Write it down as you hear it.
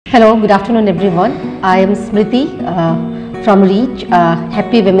Hello, good afternoon everyone. I am Smrity from REACH.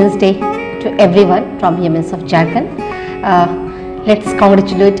 Happy Women's Day to everyone from Women's of Jharkhand. Let's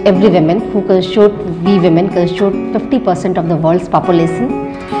congratulate every woman who constitute, we women constitute 50% of the world's population.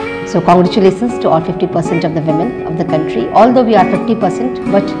 So congratulations to all 50% of the women of the country. Although we are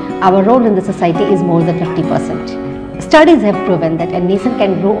 50%, but our role in the society is more than 50%. Studies have proven that a nation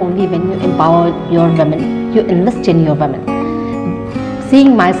can grow only when you empower your women, you invest in your women.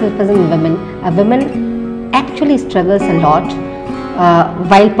 Seeing myself as a woman actually struggles a lot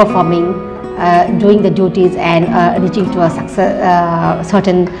while performing, doing the duties and reaching to a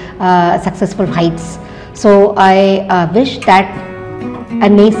certain successful heights. So I wish that a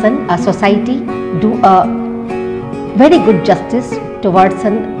nation, a society do a very good justice towards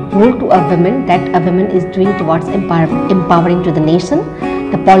a role to a woman that a woman is doing towards empowering to the nation.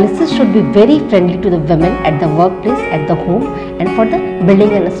 The policies should be very friendly to the women at the workplace, at the home, and for the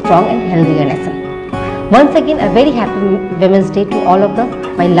building a strong and healthy nation. Once again, a very happy Women's Day to all of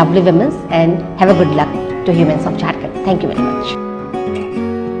my lovely women, and have a good luck to Women of Jharkhand. Thank you very much.